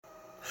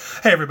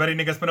Hey everybody,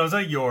 Nick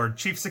Espinoza, your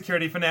chief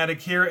security fanatic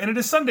here, and it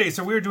is Sunday,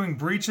 so we're doing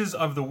breaches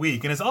of the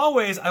week. And as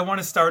always, I want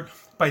to start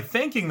by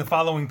thanking the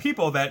following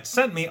people that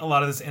sent me a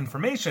lot of this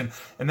information,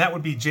 and that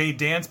would be Jay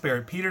Dance,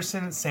 Barrett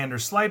Peterson,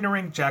 Sanders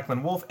Slidnering,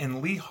 Jacqueline Wolf,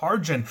 and Lee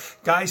Harjan.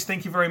 Guys,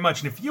 thank you very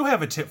much, and if you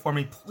have a tip for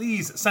me,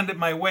 please send it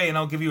my way, and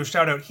I'll give you a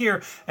shout out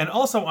here, and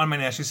also on my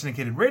nationally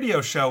syndicated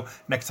radio show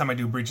next time I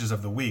do breaches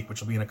of the week,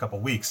 which will be in a couple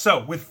weeks.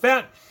 So, with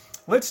that,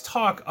 let's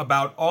talk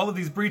about all of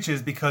these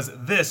breaches because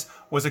this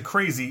was a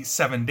crazy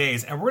 7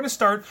 days. And we're going to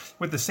start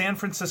with the San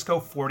Francisco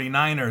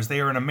 49ers.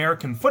 They are an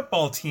American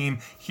football team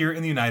here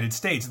in the United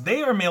States.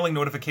 They are mailing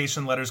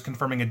notification letters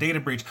confirming a data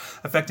breach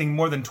affecting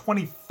more than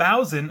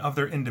 20,000 of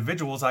their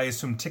individuals, I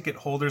assume ticket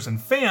holders and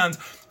fans,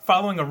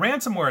 following a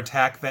ransomware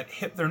attack that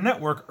hit their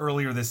network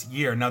earlier this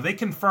year. Now, they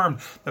confirmed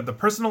that the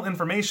personal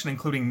information,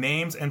 including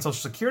names and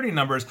social security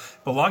numbers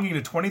belonging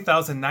to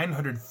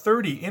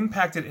 20,930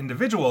 impacted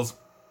individuals,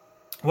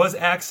 was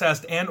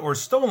accessed and or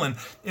stolen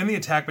in the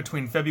attack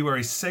between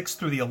February 6th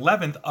through the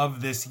 11th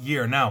of this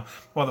year. Now,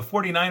 while the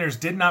 49ers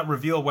did not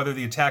reveal whether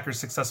the attackers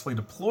successfully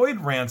deployed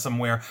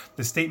ransomware,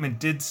 the statement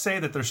did say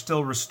that they're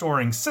still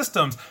restoring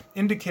systems,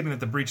 indicating that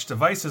the breached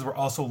devices were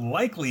also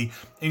likely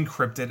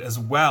encrypted as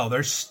well.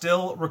 They're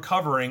still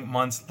recovering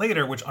months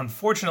later, which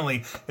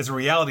unfortunately is a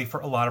reality for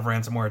a lot of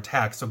ransomware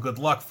attacks. So good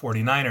luck,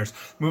 49ers.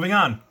 Moving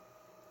on.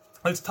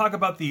 Let's talk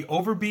about the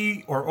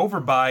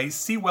Overbuy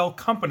Seawell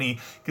company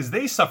because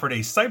they suffered a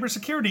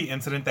cybersecurity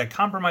incident that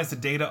compromised the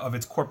data of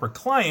its corporate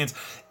clients,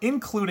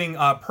 including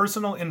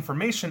personal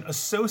information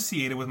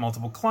associated with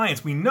multiple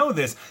clients. We know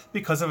this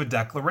because of a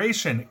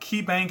declaration.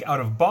 KeyBank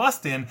out of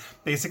Boston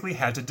basically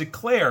had to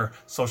declare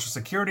social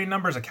security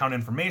numbers, account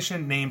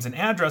information, names, and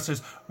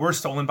addresses were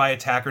stolen by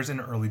attackers in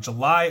early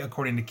July,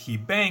 according to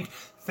KeyBank,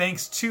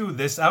 thanks to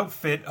this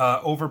outfit,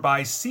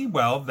 Overbuy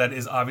Seawell, that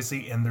is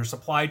obviously in their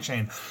supply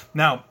chain.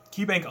 Now,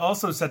 KeyBank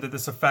also said that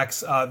this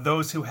affects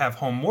those who have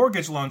home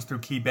mortgage loans through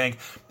KeyBank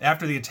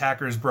after the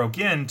attackers broke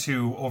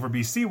into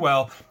Overbuy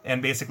Seawell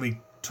and basically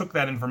took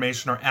that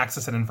information or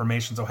accessed that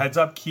information. So heads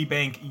up,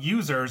 KeyBank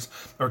users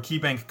or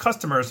KeyBank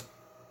customers,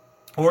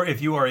 or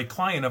if you are a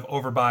client of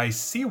Overbuy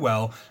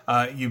Seawell,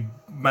 you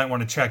might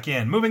want to check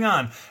in. Moving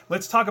on,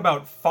 let's talk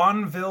about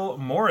Fawnville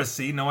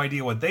Morrissey. No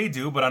idea what they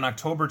do, but on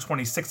October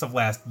 26th of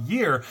last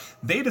year,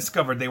 they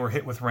discovered they were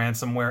hit with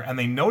ransomware, and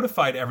they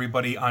notified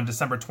everybody on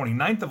December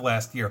 29th of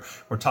last year.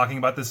 We're talking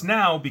about this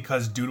now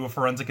because due to a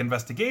forensic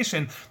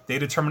investigation, they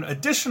determined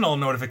additional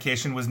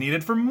notification was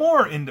needed for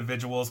more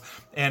individuals,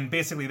 and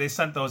basically they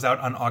sent those out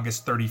on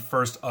August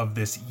 31st of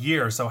this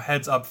year. So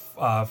heads up,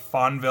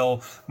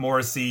 Fawnville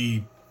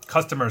Morrissey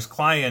customers,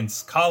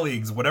 clients,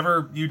 colleagues,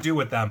 whatever you do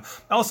with them.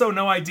 Also,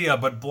 no idea,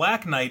 but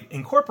Black Knight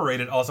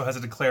Incorporated also has a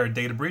declared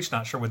data breach.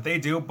 Not sure what they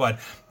do, but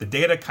the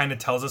data kind of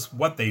tells us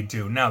what they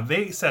do. Now,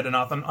 they said an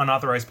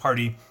unauthorized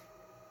party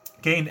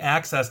gained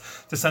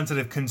access to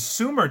sensitive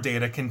consumer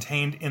data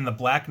contained in the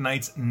Black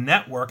Knight's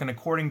network. And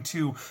according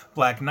to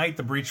Black Knight,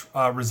 the breach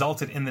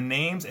resulted in the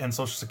names and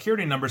social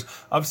security numbers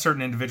of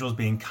certain individuals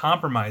being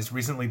compromised.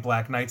 Recently,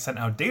 Black Knight sent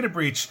out data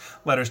breach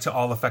letters to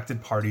all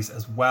affected parties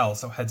as well.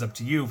 So heads up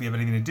to you if you have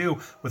anything to do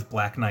with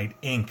Black Knight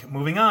Inc.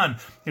 Moving on,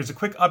 here's a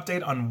quick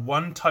update on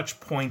One Touch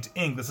Point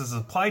Inc. This is a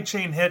supply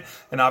chain hit,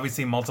 and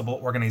obviously multiple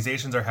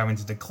organizations are having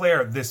to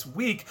declare this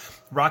week.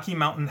 Rocky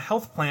Mountain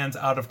Health Plans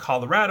out of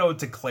Colorado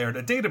declared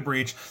a data breach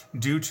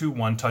due to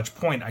One Touch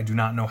Point. I do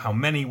not know how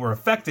many were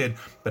affected,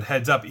 but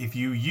heads up if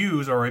you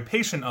use or are a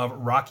patient of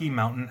Rocky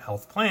Mountain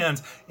Health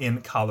Plans in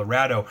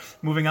Colorado.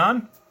 Moving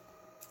on.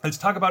 Let's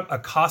talk about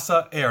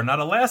Akasa Air, not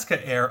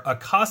Alaska Air,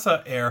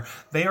 Akasa Air.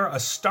 They are a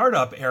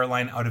startup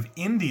airline out of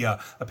India.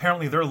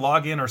 Apparently their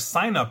login or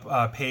sign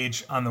up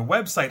page on the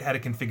website had a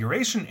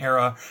configuration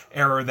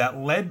error that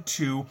led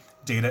to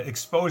data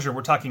exposure.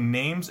 We're talking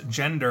names,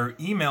 gender,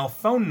 email,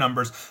 phone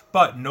numbers,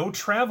 but no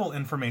travel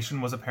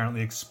information was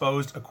apparently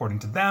exposed according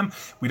to them.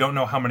 We don't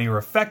know how many were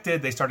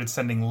affected. They started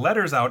sending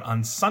letters out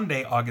on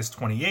Sunday, August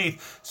 28th,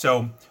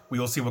 so we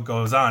will see what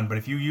goes on. But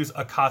if you use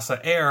Akasa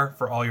Air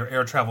for all your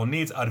air travel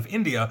needs out of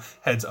India,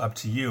 heads up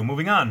to you.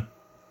 Moving on.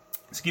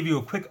 To give you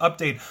a quick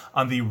update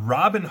on the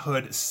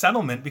Robinhood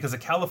settlement, because a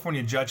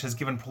California judge has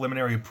given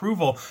preliminary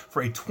approval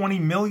for a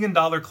 $20 million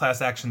class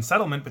action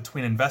settlement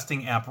between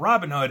investing app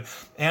Robinhood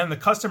and the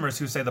customers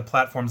who say the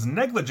platform's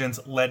negligence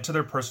led to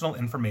their personal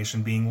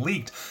information being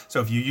leaked. So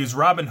if you use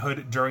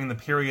Robinhood during the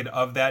period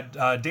of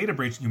that data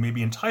breach, you may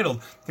be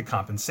entitled to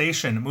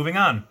compensation. Moving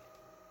on.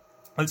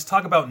 Let's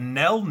talk about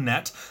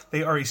Nelnet.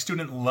 They are a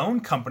student loan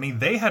company.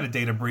 They had a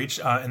data breach,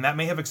 and that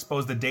may have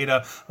exposed the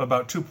data of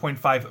about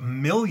 2.5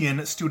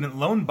 million student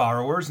loan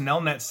borrowers.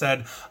 Nelnet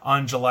said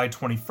on July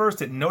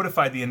 21st it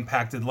notified the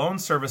impacted loan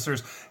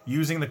servicers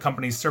using the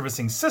company's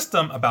servicing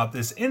system about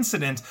this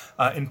incident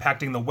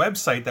impacting the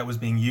website that was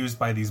being used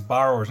by these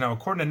borrowers. Now,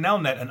 according to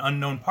Nelnet, an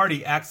unknown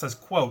party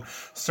accessed, quote,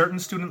 certain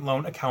student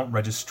loan account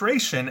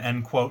registration,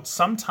 end quote,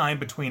 sometime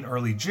between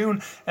early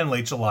June and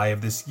late July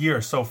of this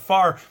year. So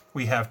far,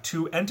 we have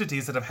two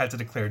entities that have had to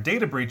declare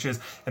data breaches,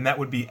 and that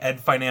would be Ed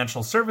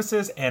Financial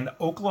Services and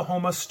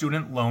Oklahoma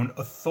Student Loan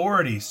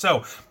Authority.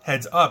 So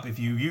heads up, if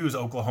you use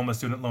Oklahoma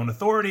Student Loan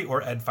Authority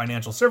or Ed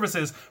Financial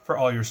Services for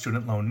all your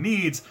student loan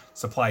needs,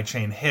 supply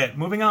chain hit.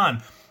 Moving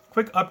on.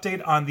 Quick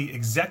update on the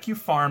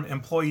ExecuFarm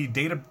employee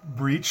data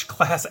breach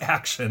class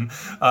action.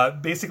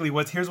 Basically,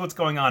 here's what's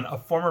going on. A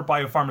former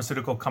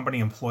biopharmaceutical company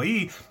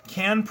employee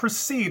can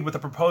proceed with a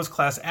proposed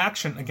class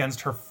action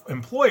against her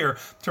employer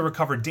to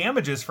recover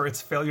damages for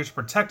its failure to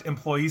protect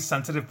employees'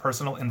 sensitive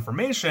personal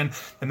information,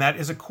 and that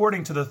is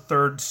according to the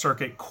Third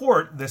Circuit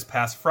Court this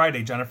past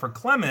Friday. Jennifer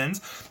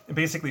Clemens,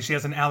 basically, she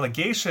has an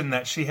allegation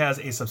that she has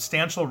a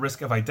substantial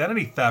risk of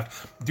identity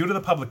theft due to the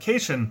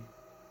publication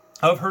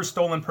of her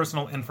stolen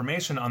personal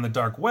information on the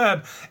dark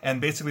web, and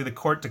basically the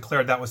court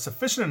declared that was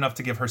sufficient enough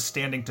to give her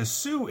standing to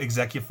sue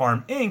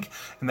ExecuFarm Inc.,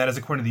 and that is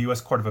according to the U.S.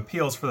 Court of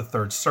Appeals for the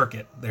Third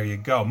Circuit. There you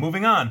go.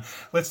 Moving on,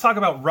 let's talk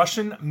about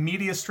Russian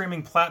media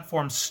streaming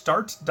platform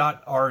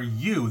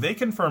Start.ru. They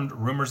confirmed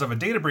rumors of a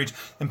data breach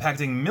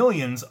impacting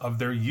millions of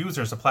their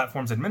users. The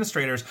platform's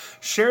administrators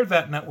shared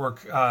that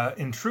network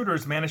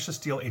intruders managed to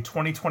steal a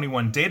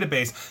 2021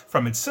 database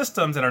from its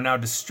systems and are now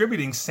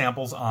distributing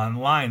samples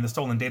online. The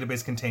stolen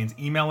database contains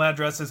email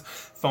addresses,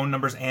 phone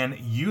numbers, and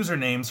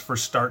usernames for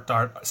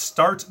Start.ru's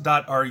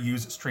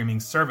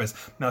streaming service.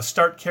 Now,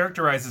 Start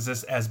characterizes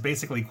this as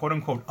basically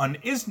quote-unquote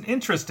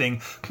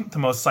uninteresting to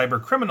most cyber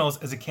criminals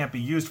as it can't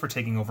be used for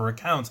taking over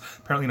accounts.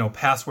 Apparently no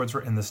passwords were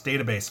in this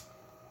database.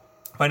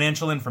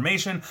 Financial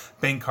information,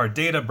 bank card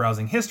data,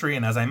 browsing history,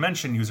 and as I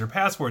mentioned, user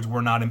passwords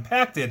were not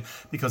impacted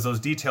because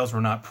those details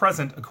were not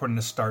present according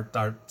to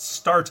Start.ru.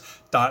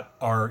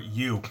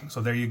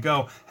 So there you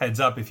go. Heads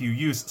up, if you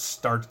use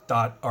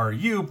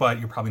Start.ru, but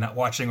you're probably not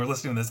watching or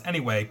listening to this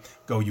anyway,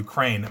 go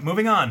Ukraine.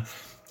 Moving on.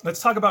 Let's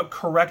talk about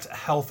Correct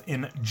Health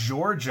in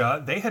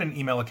Georgia. They had an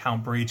email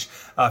account breach.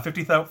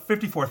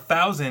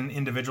 54,000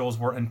 individuals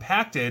were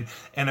impacted,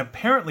 and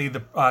apparently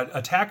the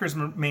attackers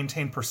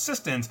maintained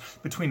persistence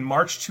between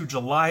March to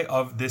July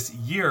of this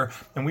year.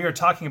 And we are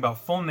talking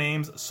about full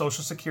names,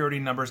 social security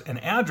numbers,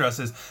 and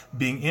addresses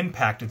being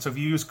impacted. So if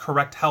you use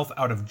Correct Health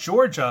out of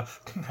Georgia,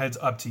 heads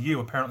up to you.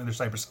 Apparently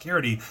their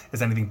cybersecurity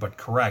is anything but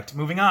correct.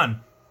 Moving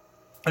on.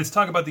 Let's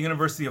talk about the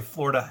University of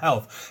Florida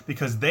Health,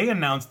 because they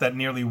announced that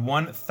nearly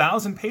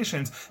 1,000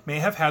 patients may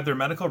have had their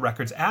medical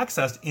records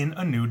accessed in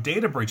a new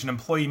data breach. An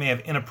employee may have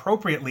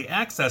inappropriately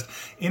accessed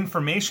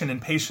information in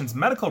patients'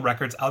 medical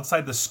records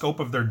outside the scope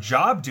of their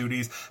job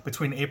duties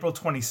between April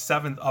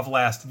 27th of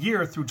last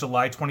year through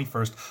July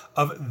 21st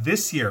of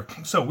this year.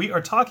 So we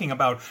are talking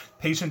about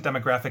patient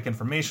demographic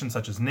information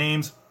such as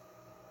names,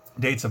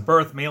 dates of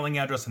birth, mailing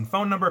address, and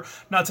phone number,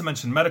 not to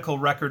mention medical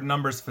record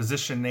numbers,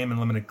 physician name, and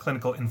limited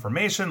clinical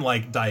information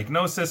like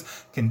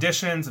diagnosis,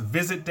 conditions,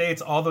 visit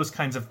dates, all those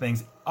kinds of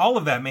things. All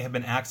of that may have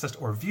been accessed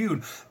or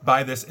viewed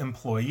by this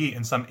employee.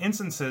 In some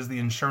instances, the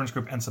insurance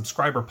group and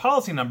subscriber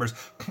policy numbers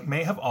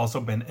may have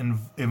also been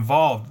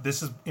involved.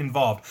 This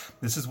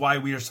is why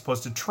we are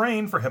supposed to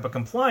train for HIPAA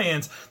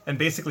compliance and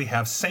basically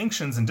have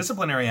sanctions and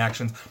disciplinary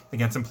actions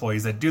against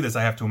employees that do this.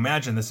 I have to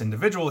imagine this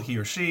individual, he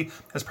or she,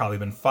 has probably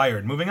been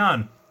fired. Moving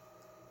on.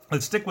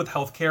 Let's stick with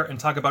healthcare and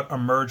talk about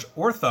Emerge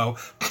Ortho,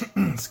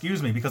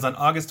 because on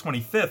August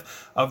 25th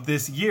of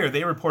this year,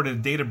 they reported a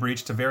data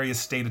breach to various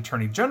state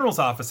attorney general's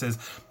offices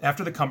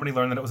after the company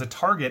learned that it was a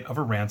target of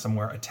a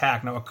ransomware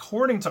attack. Now,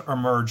 according to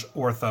Emerge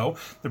Ortho,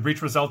 the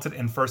breach resulted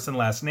in first and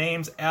last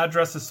names,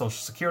 addresses, social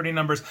security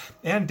numbers,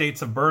 and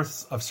dates of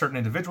births of certain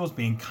individuals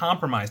being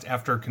compromised.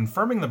 After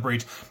confirming the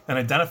breach and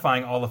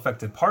identifying all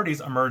affected parties,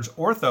 Emerge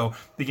Ortho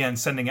began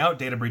sending out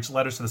data breach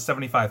letters to the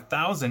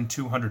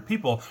 75,200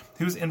 people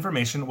whose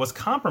information was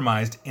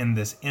compromised in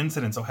this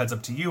incident. So heads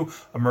up to you,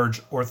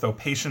 Emerge Ortho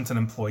patients and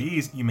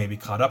employees, you may be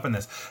caught up in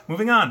this.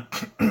 Moving on,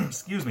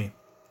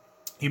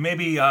 You may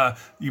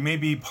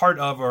be part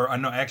of, or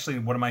no, actually,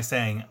 what am I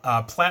saying?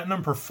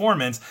 Platinum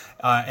Performance,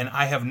 and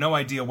I have no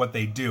idea what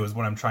they do, is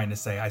what I'm trying to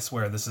say. I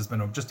swear this has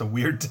been just a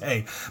weird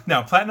day.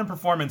 Now, Platinum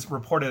Performance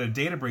reported a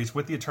data breach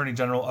with the Attorney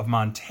General of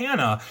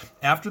Montana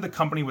after the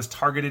company was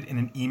targeted in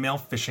an email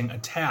phishing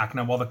attack.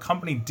 Now, while the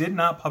company did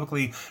not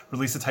publicly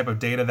release the type of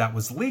data that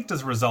was leaked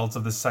as a result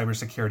of this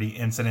cybersecurity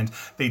incident,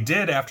 they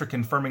did, after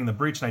confirming the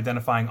breach and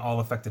identifying all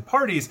affected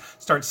parties,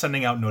 start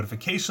sending out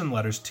notification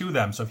letters to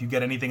them. So if you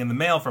get anything in the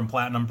mail from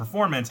Platinum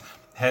Performance,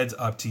 heads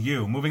up to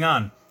you. Moving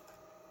on.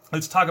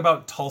 Let's talk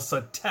about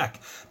Tulsa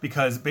Tech,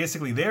 because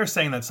basically they're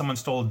saying that someone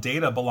stole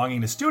data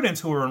belonging to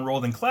students who were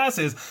enrolled in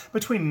classes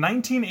between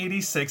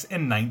 1986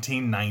 and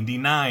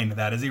 1999.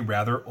 That is a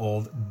rather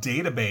old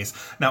database.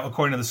 Now,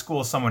 according to the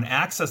school, someone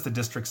accessed the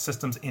district's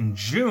systems in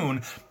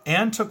June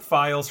and took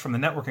files from the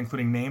network,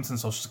 including names and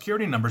social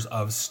security numbers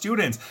of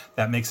students.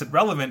 That makes it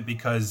relevant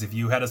because if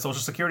you had a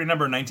social security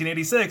number in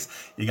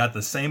 1986, you got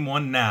the same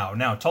one now.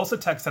 Now, Tulsa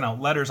Tech sent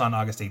out letters on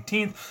August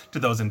 18th to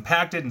those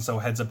impacted, and so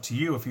heads up to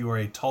you if you are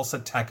a Tulsa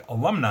Tech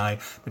alumni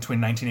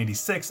between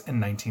 1986 and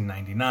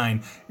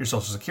 1999. Your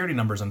social security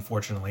number is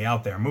unfortunately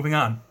out there. Moving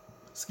on.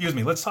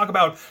 Let's talk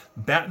about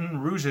Baton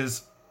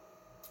Rouge's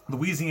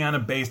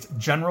Louisiana-based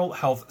General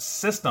Health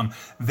System.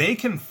 They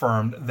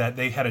confirmed that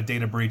they had a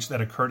data breach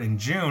that occurred in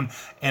June,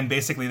 and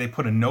basically they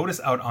put a notice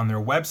out on their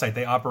website.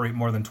 They operate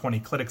more than 20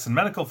 clinics and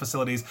medical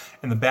facilities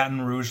in the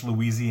Baton Rouge,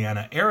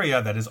 Louisiana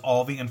area. That is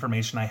all the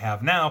information I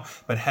have now,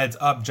 but heads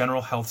up,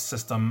 General Health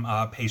System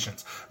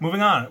patients.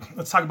 Moving on,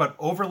 let's talk about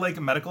Overlake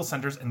Medical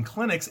Centers and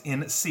Clinics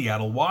in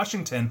Seattle,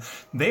 Washington.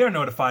 They are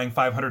notifying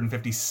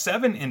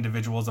 557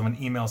 individuals of an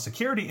email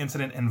security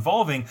incident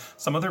involving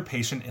some of their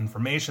patient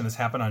information. This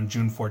happened on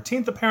June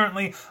 14th,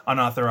 apparently.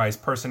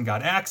 Unauthorized person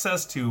got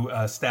access to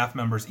a staff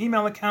member's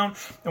email account,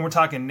 and we're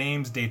talking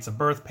names, dates of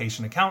birth,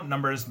 patient account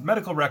numbers,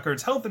 medical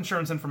records, health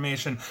insurance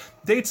information,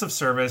 dates of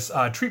service,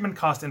 treatment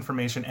cost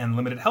information, and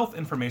limited health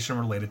information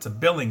related to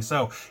billing.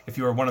 So if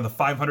you are one of the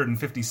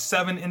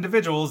 557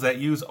 individuals that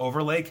use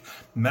Overlake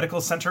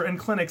Medical Center and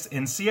Clinics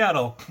in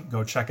Seattle,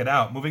 go check it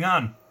out. Moving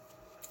on.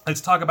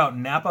 Let's talk about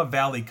Napa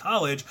Valley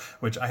College,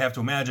 which I have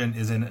to imagine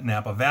is in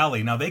Napa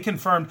Valley. Now, they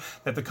confirmed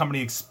that the company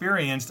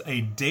experienced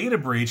a data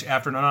breach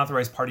after an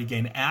unauthorized party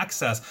gained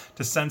access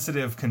to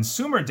sensitive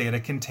consumer data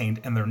contained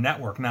in their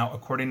network. Now,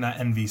 according to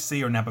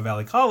NVC or Napa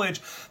Valley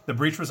College, the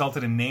breach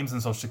resulted in names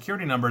and social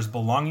security numbers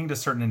belonging to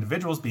certain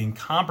individuals being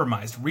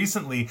compromised.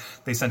 Recently,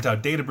 they sent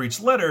out data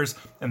breach letters,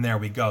 and there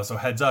we go. So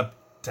heads up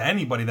to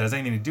anybody that has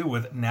anything to do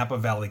with Napa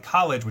Valley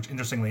College, which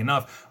interestingly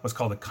enough was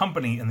called a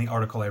company in the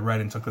article I read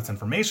and took this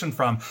information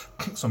from.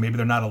 So maybe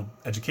they're not an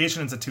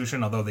education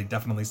institution, although they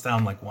definitely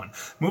sound like one.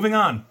 Moving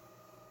on.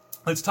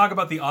 Let's talk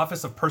about the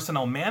Office of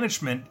Personnel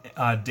Management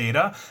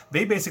data.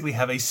 They basically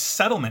have a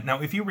settlement. Now,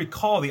 if you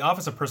recall, the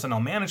Office of Personnel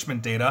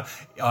Management data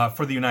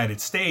for the United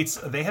States,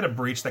 they had a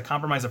breach that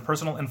compromised the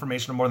personal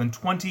information of more than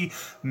 20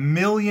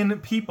 million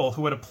people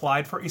who had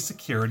applied for a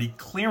security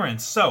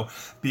clearance. So,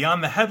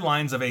 beyond the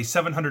headlines of a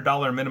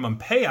 $700 minimum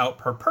payout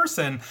per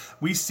person,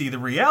 we see the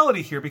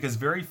reality here because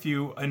very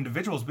few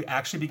individuals will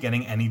actually be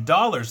getting any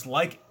dollars,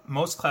 like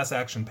most class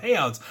action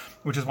payouts,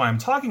 which is why I'm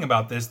talking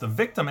about this. The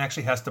victim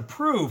actually has to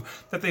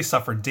prove that they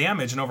suffered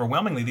damage, and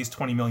overwhelmingly these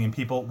 20 million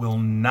people will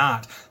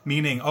not,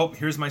 meaning, oh,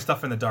 here's my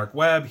stuff in the dark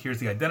web, here's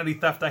the identity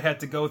theft I had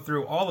to go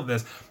through, all of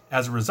this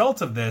as a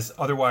result of this.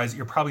 Otherwise,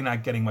 you're probably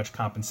not getting much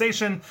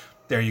compensation.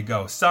 There you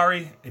go.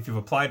 Sorry, if you've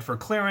applied for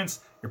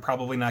clearance, you're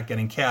probably not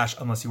getting cash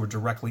unless you were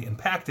directly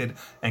impacted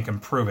and can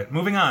prove it.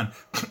 Moving on.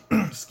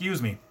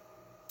 Excuse me.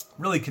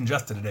 Really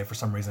congested today for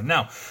some reason.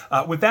 Now,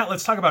 with that,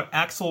 let's talk about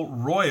Axel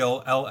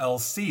Royal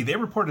LLC. They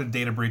reported a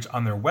data breach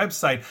on their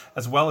website,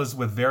 as well as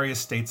with various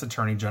states'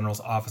 attorney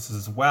general's offices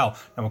as well.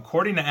 Now,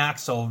 according to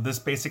Axel, this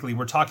basically,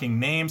 we're talking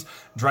names,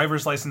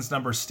 driver's license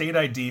number, state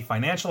ID,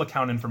 financial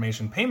account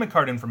information, payment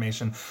card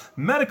information,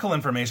 medical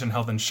information,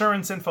 health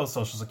insurance info,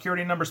 social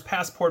security numbers,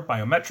 passport,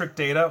 biometric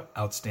data,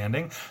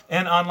 outstanding,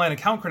 and online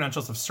account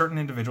credentials of certain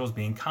individuals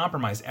being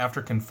compromised.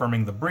 After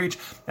confirming the breach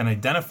and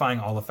identifying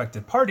all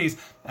affected parties,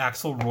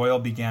 Axel Royal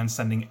began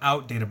sending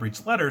out data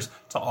breach letters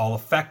to all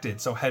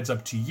affected. So heads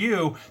up to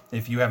you,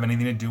 if you have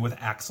anything to do with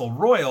Axel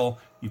Royal,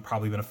 you've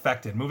probably been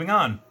affected. Moving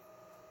on.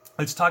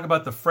 Let's talk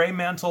about the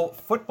Fremantle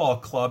Football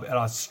Club at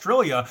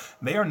Australia.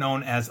 They are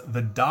known as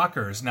the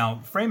Dockers.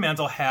 Now,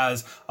 Fremantle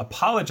has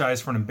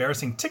apologized for an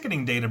embarrassing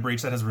ticketing data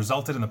breach that has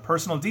resulted in the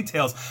personal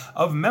details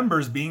of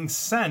members being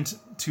sent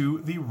to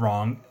the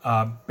wrong,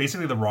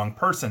 basically the wrong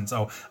person.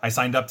 So I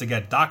signed up to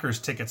get Dockers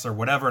tickets or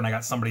whatever, and I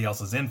got somebody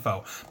else's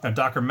info. Now,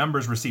 Docker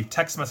members received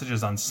text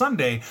messages on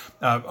Sunday,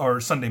 or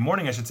Sunday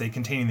morning, I should say,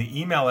 containing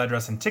the email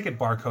address and ticket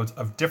barcodes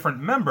of different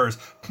members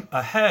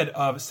ahead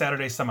of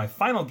Saturday's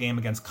semifinal game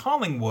against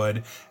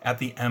Collingwood at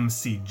the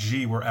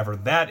MCG, wherever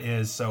that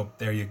is. So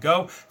there you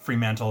go.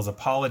 Fremantle has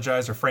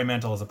apologized,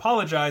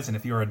 and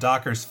if you're a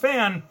Dockers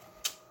fan,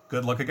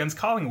 good luck against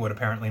Collingwood,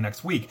 apparently,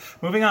 next week.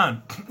 Moving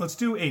on, let's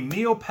do a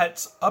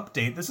Neopets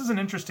update. This is an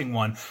interesting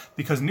one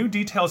because new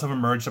details have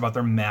emerged about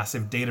their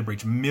massive data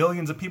breach.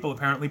 Millions of people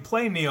apparently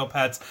play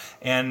Neopets,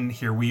 and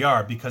here we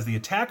are. Because the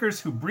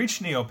attackers who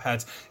breached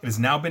Neopets, it has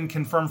now been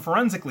confirmed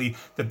forensically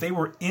that they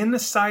were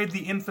inside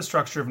the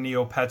infrastructure of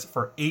Neopets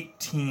for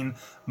 18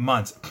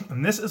 months.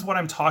 And this is what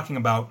I'm talking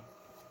about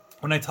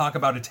when I talk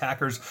about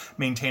attackers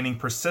maintaining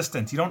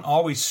persistence. You don't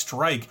always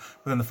strike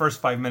within the first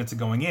 5 minutes of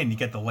going in. You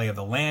get the lay of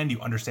the land. You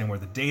understand where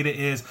the data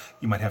is.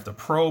 You might have to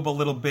probe a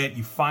little bit.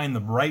 You find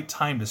the right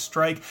time to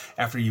strike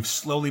after you've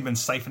slowly been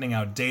siphoning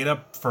out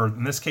data for,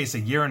 in this case, a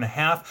year and a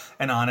half,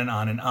 and on and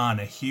on and on.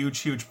 A huge,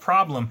 huge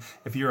problem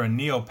if you're a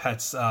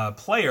Neopets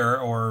player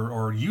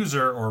or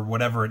user or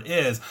whatever it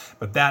is.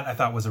 But that, I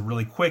thought, was a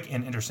really quick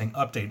and interesting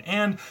update.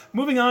 And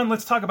moving on,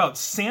 let's talk about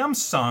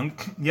Samsung.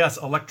 Yes,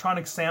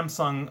 electronic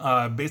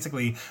Samsung, basically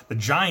the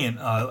giant,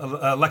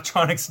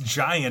 electronics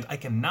giant, I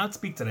cannot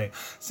speak today,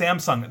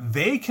 Samsung,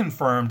 they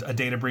confirmed a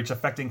data breach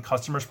affecting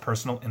customers'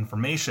 personal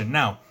information.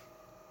 Now,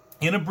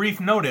 In a brief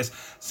notice,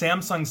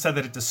 Samsung said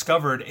that it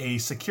discovered a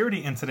security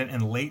incident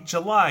in late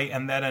July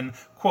and that an,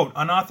 quote,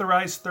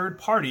 unauthorized third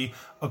party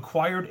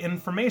acquired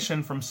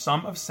information from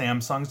some of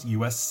Samsung's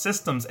U.S.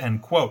 systems,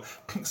 end quote.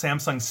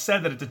 Samsung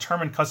said that it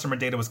determined customer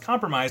data was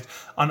compromised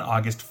on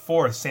August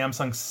 4th.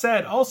 Samsung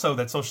said also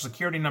that social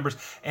security numbers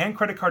and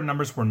credit card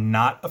numbers were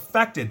not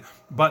affected,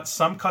 but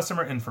some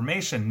customer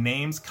information,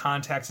 names,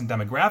 contacts, and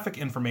demographic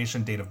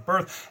information, date of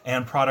birth,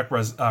 and product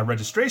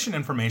registration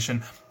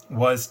information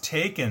was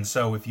taken.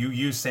 So if you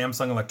use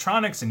Samsung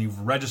Electronics and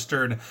you've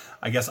registered,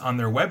 I guess, on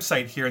their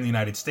website here in the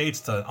United States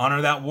to honor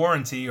that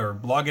warranty or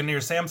log into your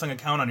Samsung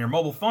account on your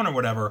mobile phone or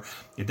whatever,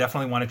 you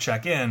definitely want to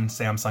check in.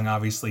 Samsung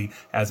obviously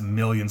has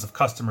millions of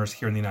customers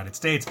here in the United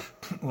States,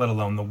 let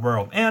alone the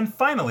world. And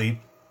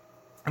finally,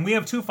 and we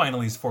have two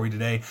finalies for you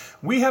today,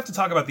 we have to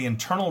talk about the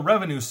Internal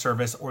Revenue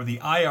Service, or the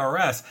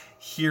IRS,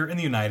 here in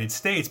the United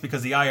States,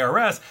 because the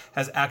IRS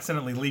has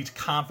accidentally leaked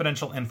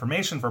confidential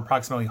information for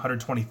approximately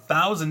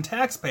 120,000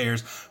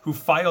 taxpayers who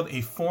filed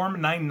a Form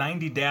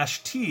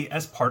 990-T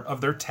as part of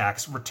their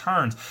tax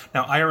returns.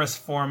 Now, IRS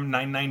Form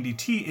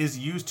 990-T is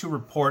used to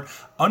report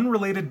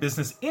unrelated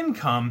business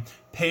income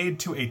paid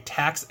to a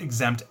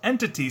tax-exempt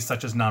entity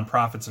such as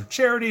nonprofits or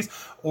charities,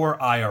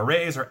 or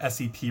IRAs or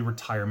SEP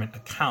retirement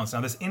accounts.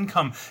 Now, this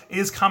income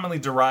is commonly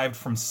derived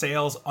from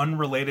sales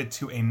unrelated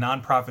to a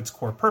nonprofit's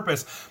core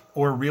purpose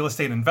or real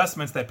estate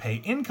investments that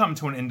pay income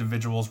to an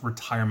individual's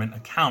retirement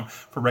account.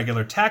 For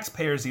regular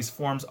taxpayers, these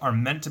forms are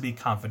meant to be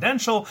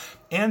confidential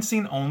and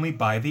seen only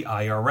by the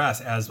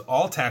IRS, as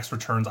all tax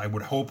returns, I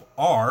would hope,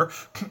 are.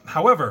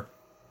 However,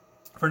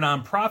 for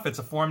nonprofits,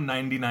 a Form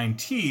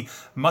 99-T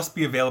must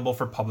be available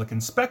for public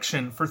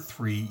inspection for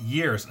 3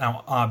 years.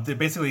 Now,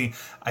 basically,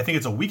 I think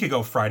it's a week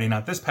ago Friday,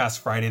 not this past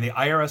Friday, the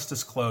IRS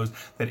disclosed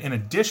that in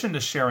addition to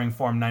sharing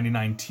Form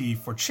 99-T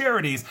for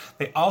charities,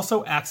 they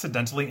also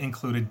accidentally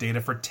included data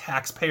for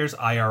taxpayers'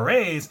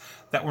 IRAs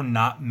that were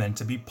not meant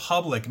to be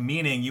public,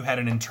 meaning you had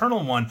an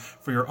internal one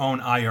for your own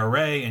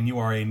IRA and you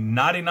are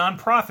not a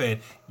nonprofit,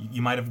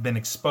 you might have been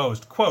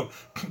exposed. Quote,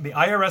 the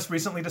IRS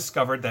recently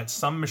discovered that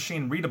some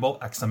machine-readable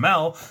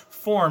XML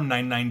Form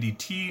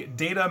 990-T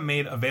data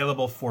made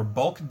available for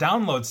bulk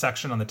download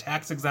section on the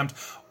tax-exempt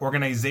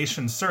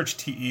organization search,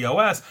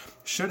 TEOS,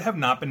 should have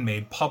not been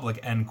made public,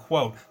 end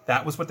quote.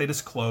 That was what they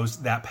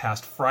disclosed that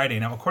past Friday.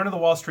 Now, according to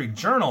the Wall Street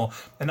Journal,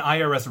 an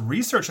IRS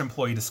research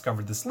employee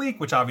discovered this leak,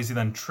 which obviously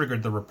then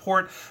triggered the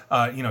report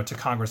to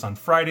Congress on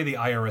Friday. The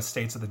IRS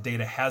states that the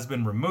data has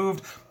been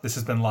removed. This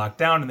has been locked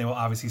down, and they will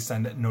obviously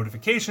send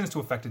notifications to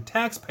affected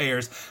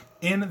taxpayers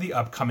in the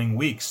upcoming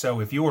weeks.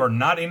 So if you are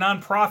not a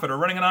nonprofit or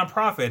running a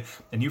nonprofit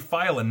and you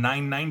file a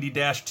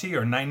 990-T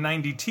or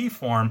 990-T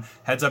form,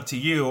 heads up to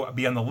you.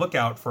 Be on the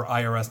lookout for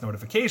IRS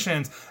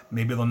notifications.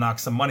 Maybe they'll knock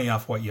some money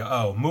off what you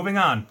owe. Moving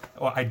on.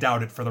 Well, I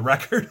doubt it, for the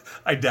record.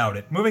 I doubt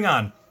it. Moving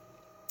on.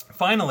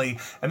 Finally,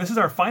 and this is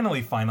our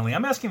finally,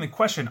 I'm asking the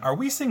question, are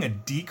we seeing a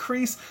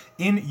decrease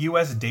in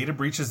U.S. data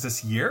breaches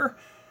this year?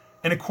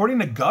 And according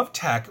to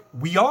GovTech,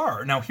 we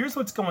are. Now, here's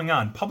what's going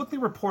on. Publicly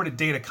reported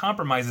data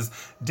compromises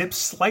dipped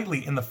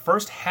slightly in the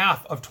first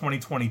half of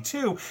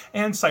 2022,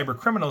 and cyber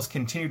criminals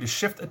continue to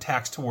shift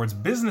attacks towards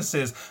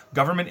businesses,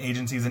 government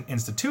agencies, and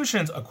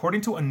institutions,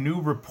 according to a new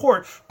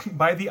report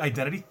by the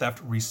Identity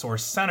Theft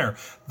Resource Center.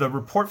 The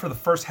report for the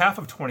first half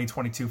of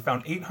 2022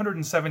 found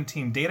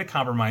 817 data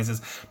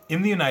compromises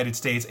in the United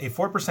States, a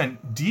 4%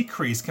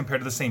 decrease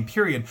compared to the same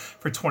period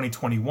for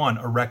 2021,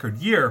 a record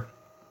year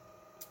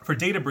for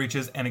data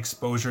breaches and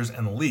exposures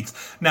and leaks.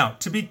 Now,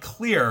 to be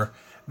clear,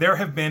 there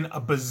have been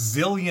a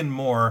bazillion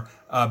more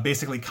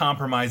basically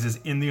compromises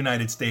in the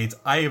United States.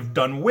 I have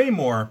done way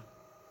more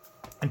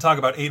and talk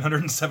about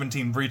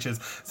 817 breaches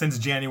since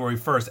January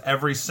 1st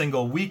every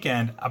single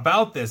weekend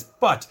about this.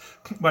 But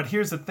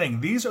here's the thing.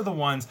 These are the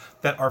ones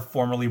that are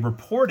formally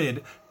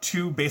reported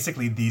to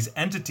basically these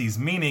entities,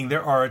 meaning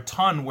there are a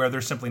ton where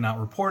they're simply not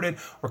reported,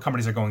 or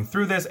companies are going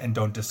through this and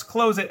don't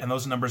disclose it, and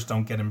those numbers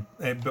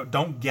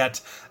don't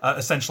get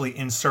essentially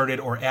inserted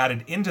or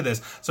added into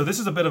this. So this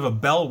is a bit of a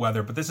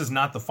bellwether, but this is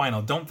not the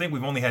final. Don't think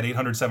we've only had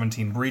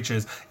 817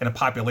 breaches in a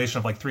population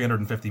of like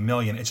 350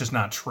 million. It's just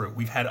not true.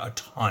 We've had a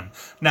ton.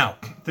 Now,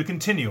 to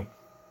continue,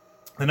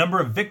 the number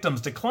of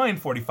victims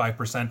declined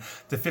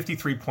 45% to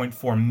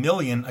 53.4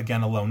 million,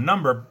 again a low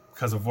number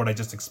because of what I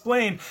just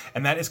explained,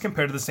 and that is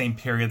compared to the same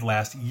period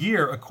last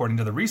year, according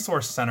to the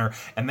Resource Center,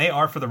 and they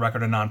are, for the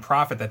record, a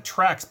nonprofit that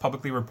tracks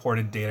publicly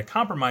reported data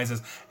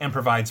compromises and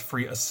provides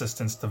free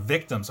assistance to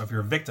victims. So if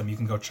you're a victim, you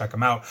can go check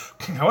them out.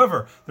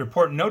 However, the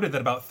report noted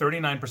that about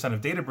 39%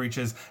 of data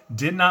breaches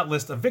did not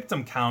list a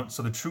victim count,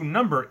 so the true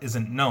number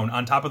isn't known,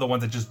 on top of the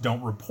ones that just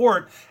don't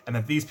report and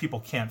that these people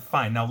can't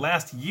find. Now,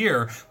 last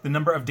year, the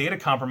number of data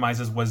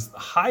compromises was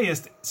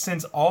highest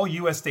since all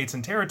U.S. states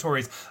and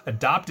territories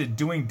adopted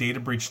doing data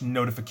breach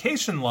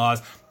notification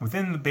laws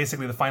within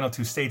basically the final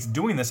 2 states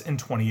doing this in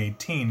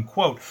 2018.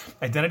 Quote,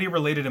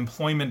 identity-related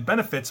employment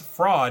benefits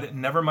fraud,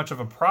 never much of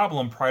a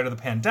problem prior to the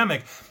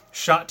pandemic,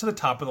 shot to the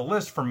top of the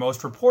list for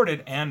most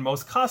reported and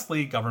most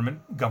costly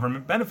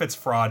government benefits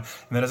fraud.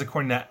 And that is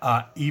according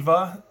to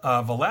Eva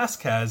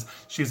Velasquez.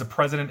 She is the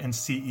president and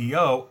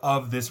CEO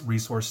of this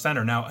resource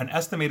center. Now, an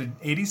estimated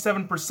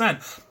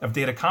 87% of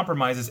data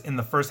compromises in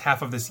the first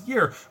half of this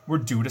year were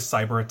due to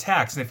cyber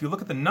attacks. And if you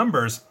look at the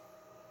numbers,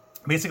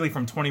 basically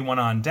from 21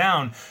 on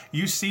down,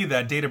 you see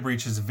that data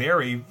breaches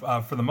vary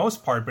for the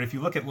most part. But if you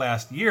look at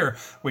last year,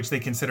 which they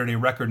considered a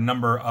record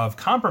number of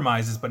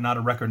compromises, but not a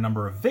record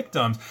number of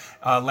victims,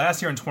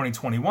 last year in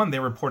 2021, they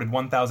reported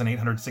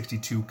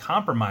 1,862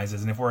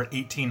 compromises. And if we're at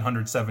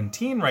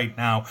 1,817 right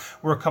now,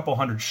 we're a couple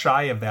hundred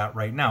shy of that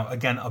right now.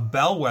 Again, a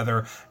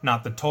bellwether,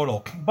 not the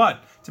total.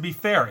 But to be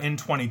fair, in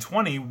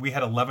 2020, we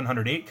had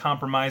 1,108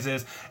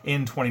 compromises.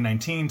 In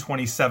 2019,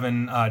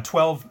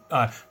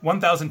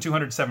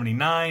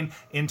 1,279.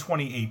 In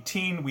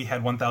 2018, we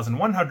had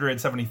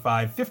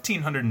 1,175,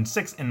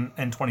 1,506 in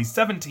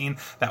 2017.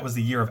 That was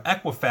the year of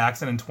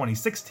Equifax. And in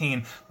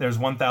 2016, there's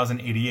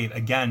 1,088.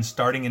 Again,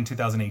 starting in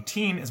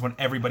 2018 is when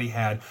everybody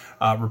had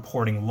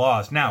reporting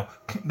laws. Now,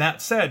 that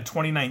said,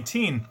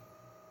 2019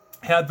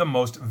 had the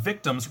most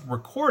victims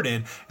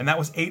recorded, and that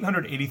was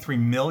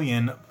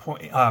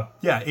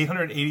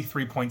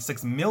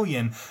 883.6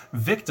 million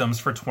victims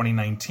for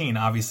 2019.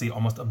 Obviously,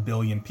 almost a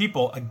billion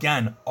people.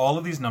 Again, all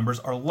of these numbers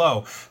are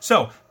low.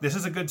 So this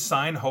is a good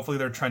sign. Hopefully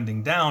they're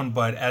trending down,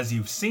 but as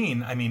you've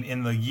seen, I mean,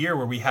 in the year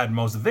where we had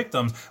most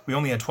victims, we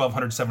only had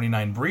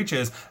 1,279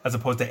 breaches as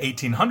opposed to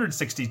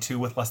 1,862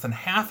 with less than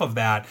half of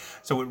that.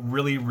 So it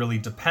really, really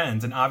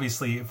depends. And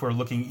obviously, if we're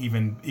looking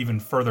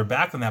even further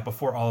back than that,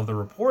 before all of the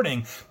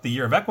reporting, the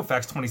year of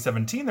Equifax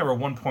 2017, there were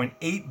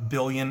 1.8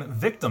 billion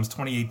victims.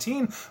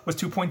 2018 was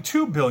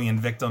 2.2 billion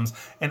victims,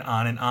 and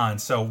on and on.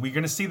 So we're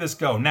going to see this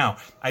go. Now,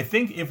 I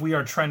think if we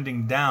are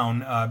trending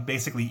down,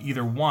 basically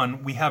either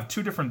one, we have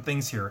two different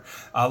things here.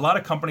 A lot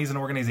of companies and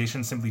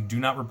organizations simply do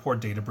not report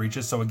data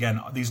breaches. So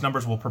again, these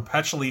numbers will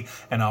perpetually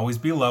and always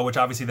be low, which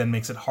obviously then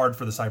makes it hard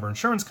for the cyber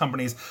insurance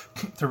companies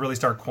to really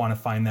start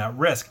quantifying that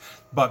risk.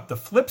 But the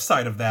flip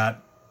side of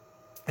that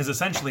is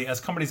essentially, as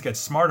companies get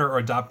smarter or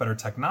adopt better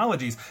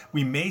technologies,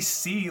 we may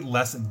see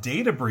less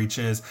data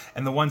breaches,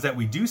 and the ones that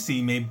we do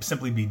see may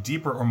simply be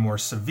deeper or more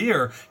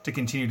severe to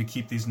continue to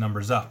keep these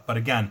numbers up. But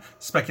again,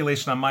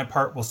 speculation on my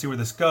part, we'll see where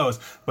this goes,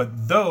 but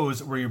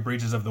those were your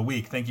breaches of the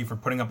week. Thank you for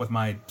putting up with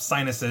my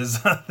sinuses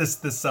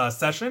this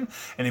session,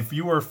 and if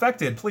you were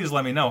affected, please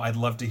let me know. I'd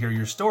love to hear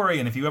your story,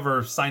 and if you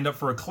ever signed up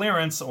for a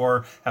clearance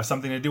or have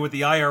something to do with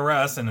the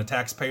IRS, and a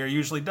taxpayer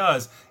usually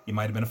does, you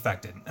might have been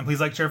affected. And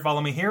please like, share,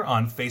 follow me here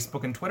on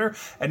Facebook and Twitter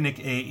at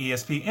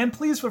NickAESP, and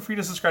please feel free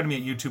to subscribe to me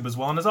at YouTube as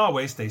well. And as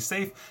always, stay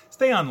safe,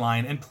 stay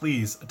online, and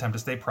please attempt to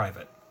stay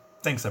private.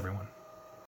 Thanks, everyone.